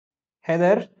Hey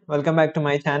there, welcome back to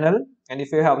my channel. And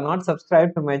if you have not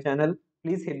subscribed to my channel,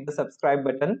 please hit the subscribe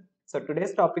button. So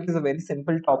today's topic is a very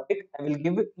simple topic. I will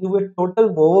give you a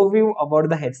total overview about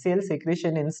the HCL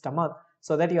secretion in stomach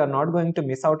so that you are not going to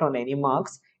miss out on any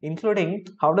marks, including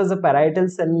how does the parietal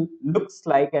cell looks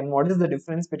like and what is the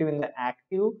difference between the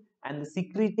active and the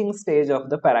secreting stage of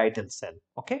the parietal cell.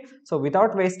 Okay, so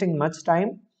without wasting much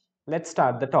time, let's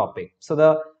start the topic. So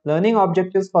the learning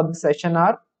objectives for the session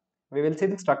are: we will see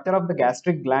the structure of the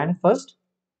gastric gland first,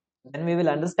 then we will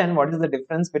understand what is the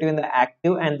difference between the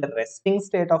active and the resting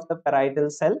state of the parietal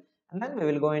cell, and then we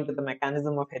will go into the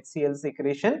mechanism of HCL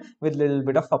secretion with little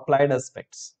bit of applied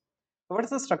aspects. So what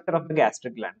is the structure of the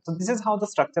gastric gland? So this is how the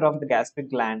structure of the gastric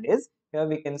gland is. Here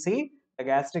we can see the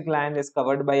gastric gland is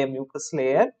covered by a mucus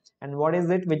layer, and what is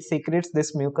it which secretes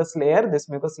this mucus layer? This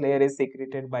mucus layer is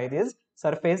secreted by these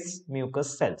surface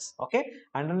mucus cells. Okay,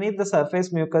 underneath the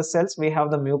surface mucus cells we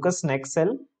have the mucous neck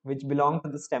cell which belong to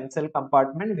the stem cell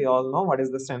compartment. We all know what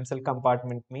is the stem cell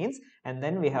compartment means. And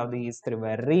then we have these three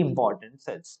very important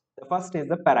cells. The first is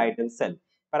the parietal cell.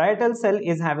 Parietal cell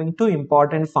is having two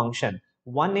important functions.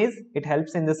 One is it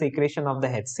helps in the secretion of the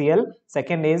HCl.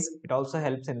 Second is it also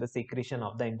helps in the secretion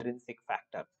of the intrinsic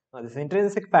factor. Now this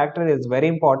intrinsic factor is very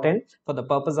important for the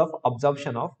purpose of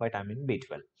absorption of vitamin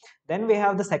B12. Then we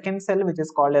have the second cell which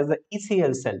is called as the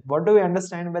ECL cell. What do we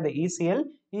understand by the ECL?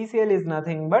 ECL is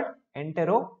nothing but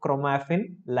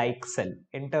enterochromaffin like cell.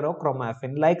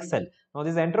 Enterochromaffin like cell. Now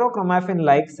this enterochromaffin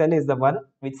like cell is the one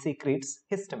which secretes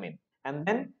histamine. And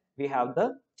then we have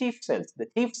the chief cells. The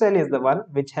chief cell is the one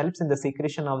which helps in the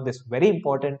secretion of this very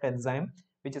important enzyme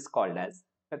which is called as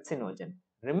pepsinogen.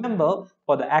 Remember,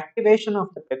 for the activation of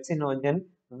the pepsinogen,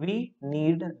 we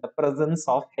need the presence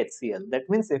of HCl. That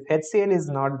means if HCl is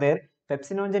not there,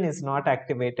 pepsinogen is not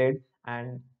activated,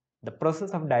 and the process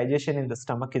of digestion in the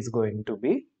stomach is going to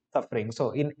be suffering.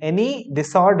 So in any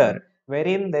disorder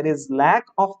wherein there is lack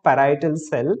of parietal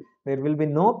cell, there will be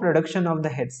no production of the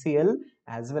HCl,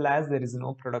 as well as there is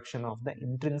no production of the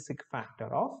intrinsic factor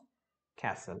of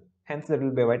Castle. Hence there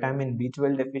will be vitamin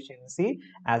B12 deficiency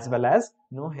as well as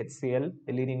no HCl,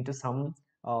 leading to some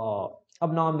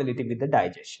abnormality with the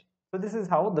digestion. So this is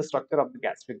how the structure of the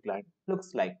gastric gland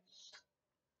looks like.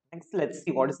 Next, let's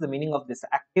see what is the meaning of this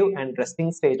active and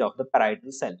resting stage of the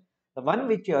parietal cell. The one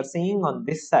which you are seeing on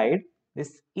this side,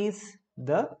 this is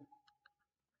the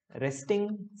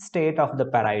resting state of the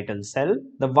parietal cell.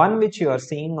 The one which you are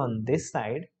seeing on this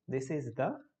side, this is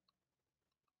the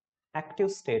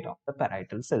active state of the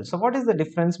parietal cell. So what is the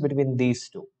difference between these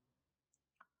two?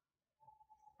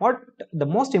 What the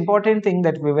most important thing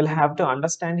that we will have to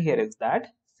understand here is that,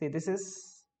 see, this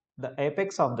is the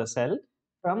apex of the cell.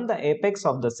 From the apex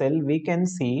of the cell, we can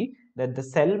see that the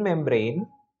cell membrane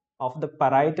of the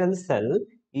parietal cell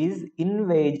is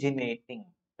invaginating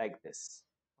like this.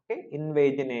 Okay,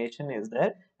 invagination is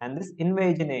there, and this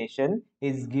invagination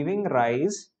is giving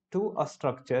rise to a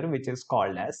structure which is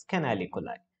called as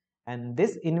canaliculi. And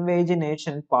this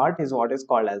invagination part is what is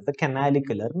called as the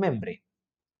canalicular membrane.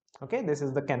 Okay, this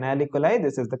is the canaliculi,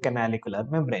 this is the canalicular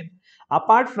membrane.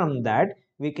 Apart from that,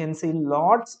 we can see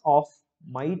lots of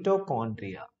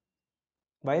mitochondria.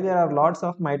 Why there are lots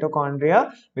of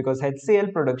mitochondria? Because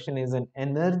HCl production is an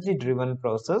energy driven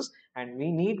process, and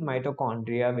we need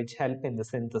mitochondria which help in the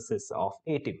synthesis of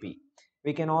ATP.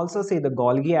 We can also see the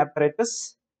Golgi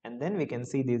apparatus, and then we can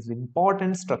see these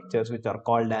important structures which are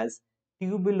called as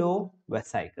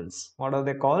tubulovesicles. What are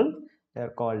they called? They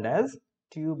are called as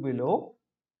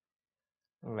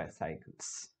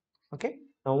tubulovesicles. Okay,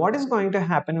 now what is going to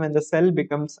happen when the cell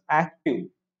becomes active?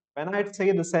 When I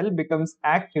say the cell becomes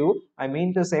active, I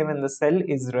mean to say when the cell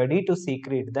is ready to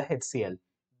secrete the HCl.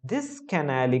 This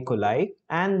canaliculi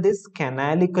and this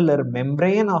canalicular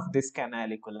membrane of this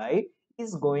canaliculi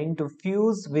is going to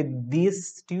fuse with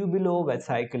these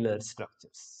tubulovesicular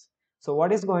structures. So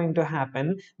what is going to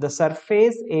happen? The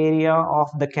surface area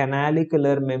of the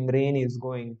canalicular membrane is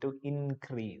going to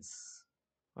increase.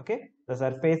 Okay, the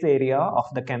surface area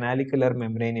of the canalicular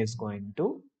membrane is going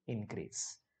to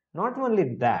increase. Not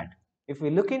only that, if we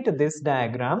look into this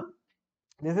diagram,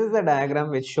 this is the diagram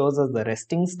which shows us the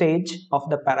resting stage of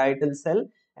the parietal cell,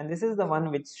 and this is the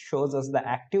one which shows us the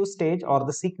active stage or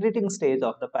the secreting stage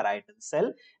of the parietal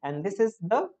cell, and this is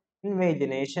the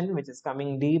invagination which is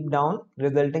coming deep down,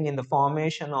 resulting in the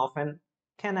formation of an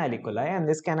canaliculi, and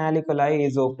this canaliculi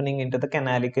is opening into the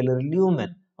canalicular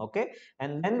lumen. Okay,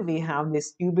 and then we have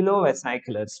these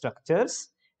tubulovesicular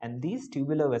structures, and these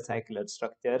tubulovesicular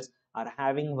structures are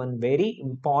having one very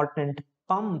important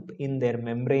pump in their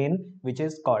membrane which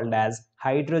is called as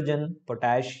hydrogen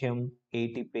potassium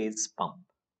ATPase pump.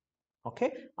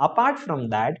 Okay. Apart from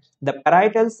that, the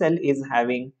parietal cell is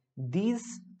having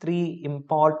these three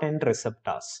important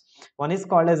receptors. One is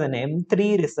called as an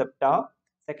M3 receptor,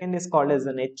 second is called as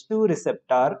an H2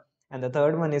 receptor, and the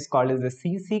third one is called as the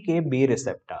CCKB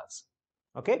receptors.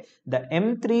 Okay. The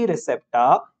M3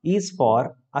 receptor is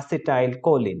for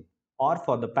acetylcholine or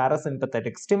for the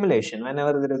parasympathetic stimulation.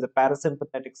 Whenever there is a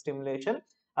parasympathetic stimulation,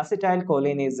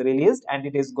 acetylcholine is released and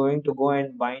it is going to go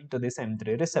and bind to this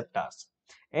M3 receptors.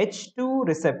 H2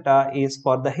 receptor is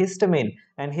for the histamine,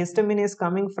 and histamine is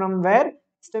coming from where?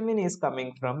 Histamine is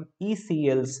coming from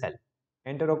HCL cell,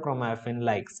 enterochromaffin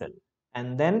like cell.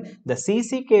 And then the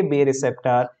CCKB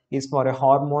receptor is for a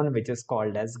hormone which is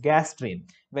called as gastrin.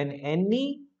 When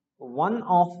any one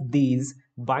of these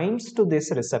binds to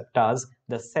these receptors,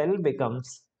 the cell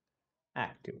becomes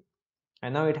active,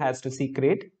 and now it has to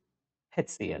secrete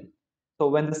HCL. So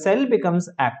when the cell becomes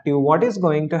active, what is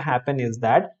going to happen is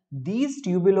that these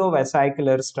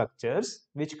tubulovesicular structures,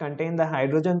 which contain the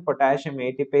hydrogen potassium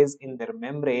ATPase in their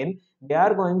membrane, they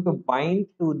are going to bind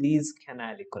to these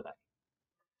canaliculi.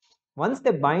 Once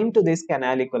they bind to this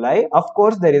canaliculi, of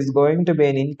course, there is going to be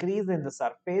an increase in the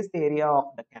surface area of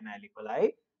the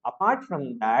canaliculi. Apart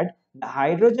from that, the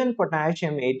hydrogen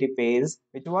potassium ATPase,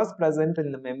 which was present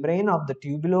in the membrane of the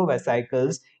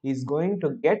tubulovesicles, is going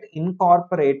to get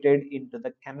incorporated into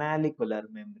the canalicular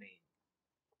membrane.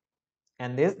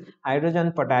 And this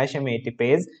hydrogen potassium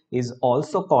ATPase is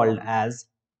also called as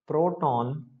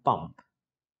proton pump,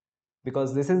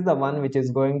 because this is the one which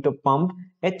is going to pump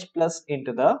H plus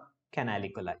into the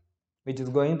canaliculi, which is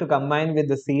going to combine with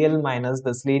the Cl minus,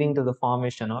 thus leading to the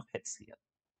formation of HCl.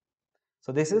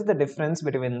 So this is the difference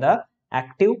between the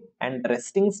active and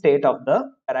resting state of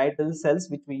the parietal cells,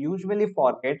 which we usually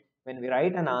forget when we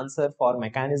write an answer for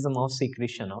mechanism of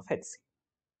secretion of HCl.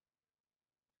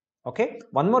 Okay,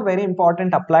 one more very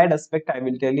important applied aspect I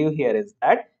will tell you here is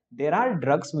that there are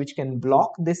drugs which can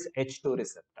block this H2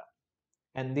 receptor,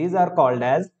 and these are called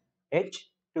as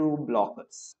H2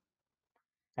 blockers.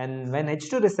 And when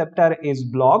H2 receptor is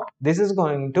blocked, this is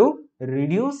going to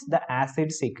reduce the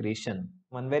acid secretion.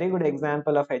 One very good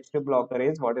example of H2 blocker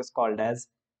is what is called as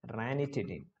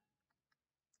ranitidine.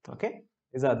 Okay,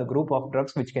 these are the group of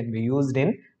drugs which can be used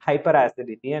in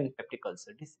hyperacidity and peptic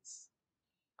ulcer disease.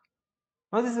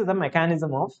 Now this is the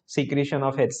mechanism of secretion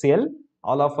of HCl.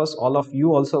 All of us, all of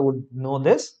you also would know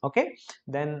this. Okay,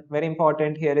 then very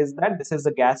important here is that this is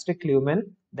the gastric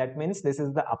lumen. That means this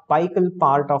is the apical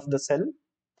part of the cell,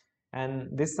 and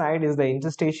this side is the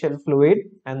interstitial fluid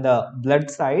and the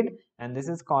blood side, and this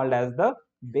is called as the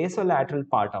basolateral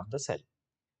part of the cell.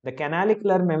 The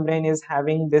canalicular membrane is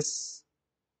having this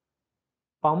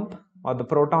pump or the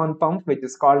proton pump, which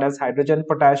is called as hydrogen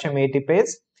potassium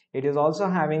ATPase. It is also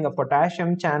having a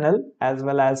potassium channel as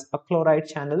well as a chloride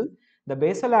channel. The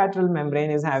basolateral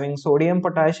membrane is having sodium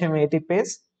potassium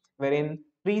ATPase, wherein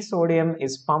 3 sodium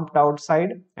is pumped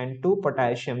outside and 2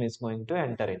 potassium is going to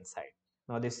enter inside.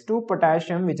 Now this 2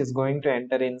 potassium which is going to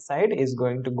enter inside is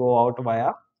going to go out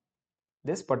via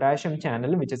this potassium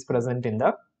channel, which is present in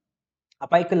the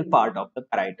apical part of the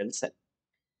parietal cell.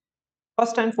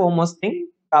 First and foremost thing,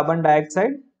 carbon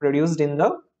dioxide produced in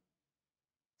the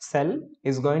cell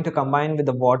is going to combine with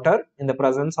the water in the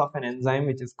presence of an enzyme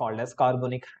which is called as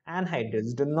carbonic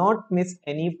anhydrase. Do not miss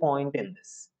any point in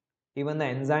this. Even the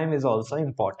enzyme is also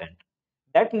important.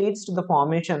 That leads to the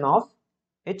formation of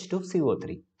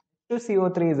H2CO3.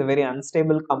 H2CO3 is a very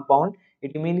unstable compound.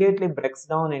 It immediately breaks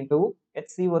down into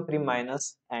HCO3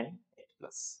 minus and H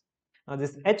plus. Now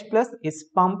this H plus is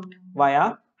pumped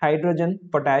via hydrogen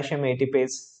potassium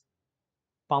ATPase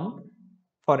pump.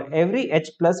 For every H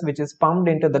plus which is pumped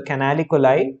into the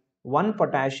canaliculi, 1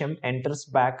 potassium enters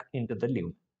back into the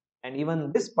lumen. And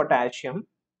even this potassium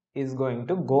is going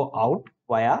to go out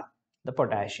via the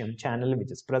potassium channel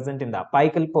which is present in the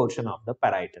apical portion of the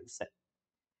parietal cell.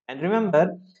 And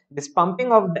remember, this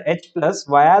pumping of the H plus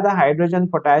via the hydrogen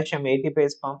potassium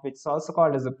ATPase pump, which is also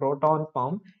called as a proton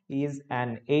pump, is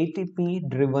an ATP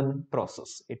driven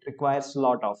process. It requires a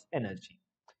lot of energy.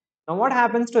 Now what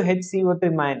happens to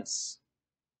HCO3 minus?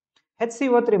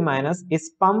 HCO3 minus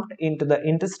is pumped into the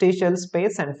interstitial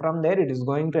space, and from there it is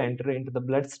going to enter into the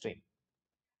bloodstream.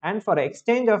 And for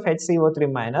exchange of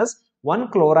HCO3 minus,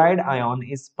 1 chloride ion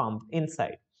is pumped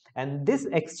inside. And this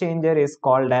exchanger is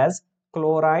called as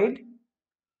chloride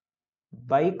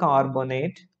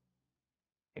bicarbonate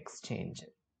exchanger.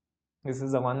 This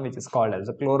is the one which is called as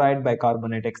the chloride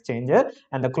bicarbonate exchanger,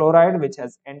 and the chloride which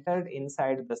has entered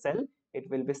inside the cell, it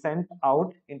will be sent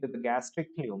out into the gastric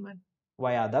lumen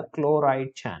via the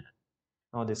chloride channel.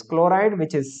 Now this chloride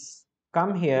which is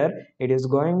come here, it is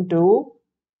going to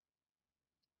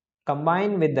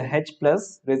combine with the H plus,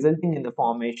 resulting in the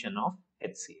formation of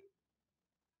HCl.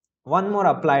 One more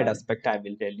applied aspect I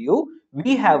will tell you.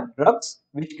 We have drugs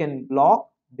which can block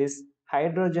this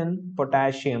hydrogen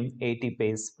potassium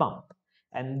ATPase pump,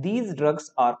 and these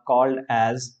drugs are called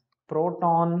as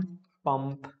proton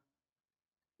pump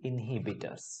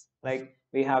inhibitors. Like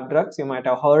we have drugs, you might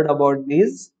have heard about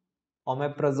these: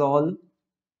 omeprazole,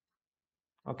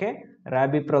 okay,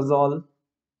 rabiprazole,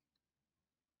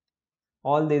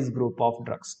 all these group of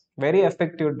drugs. Very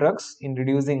effective drugs in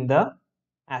reducing the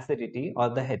acidity or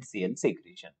the HCl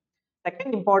secretion.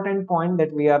 Second important point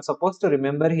that we are supposed to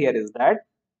remember here is that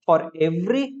for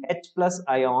every H plus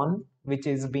ion which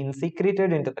is being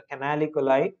secreted into the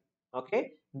canaliculi,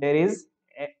 okay, there is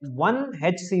one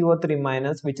HCO3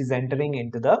 minus which is entering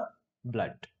into the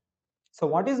blood. So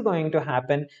what is going to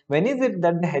happen? When is it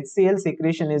that the HCl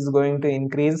secretion is going to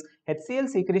increase? HCl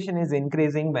secretion is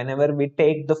increasing whenever we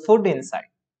take the food inside.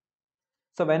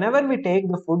 So whenever we take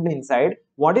the food inside,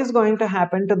 what is going to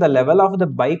happen to the level of the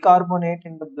bicarbonate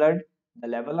in the blood? The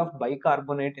level of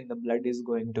bicarbonate in the blood is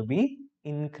going to be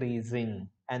increasing.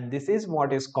 And this is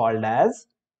what is called as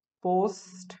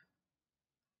postprandial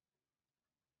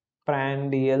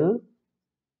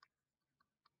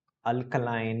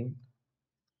alkaline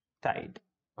tide.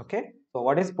 Okay. So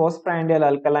what is postprandial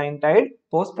alkaline tide?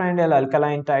 Postprandial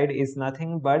alkaline tide is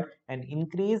nothing but an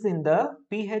increase in the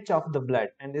pH of the blood,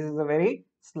 and this is a very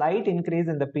slight increase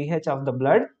in the pH of the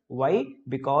blood. Why?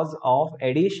 Because of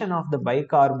addition of the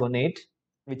bicarbonate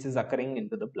which is occurring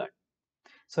into the blood.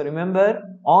 So remember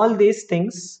all these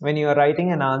things when you are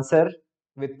writing an answer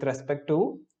with respect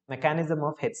to mechanism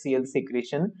of HCl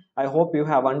secretion. I hope you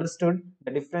have understood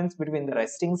the difference between the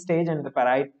resting stage and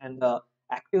the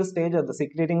active stage or the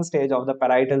secreting stage of the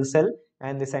parietal cell,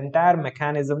 and this entire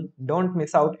mechanism. Don't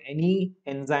miss out any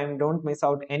enzyme, don't miss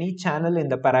out any channel in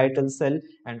the parietal cell,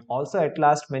 and also at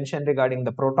last mention regarding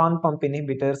the proton pump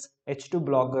inhibitors, H2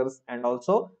 blockers, and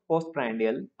also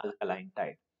postprandial alkaline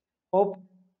tide. Hope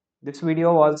this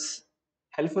video was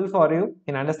helpful for you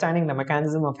in understanding the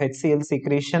mechanism of HCl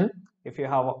secretion. If you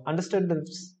have understood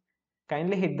this,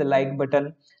 kindly hit the like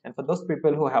button, and for those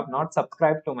people who have not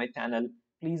subscribed to my channel,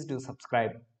 please do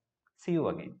subscribe. See you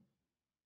again.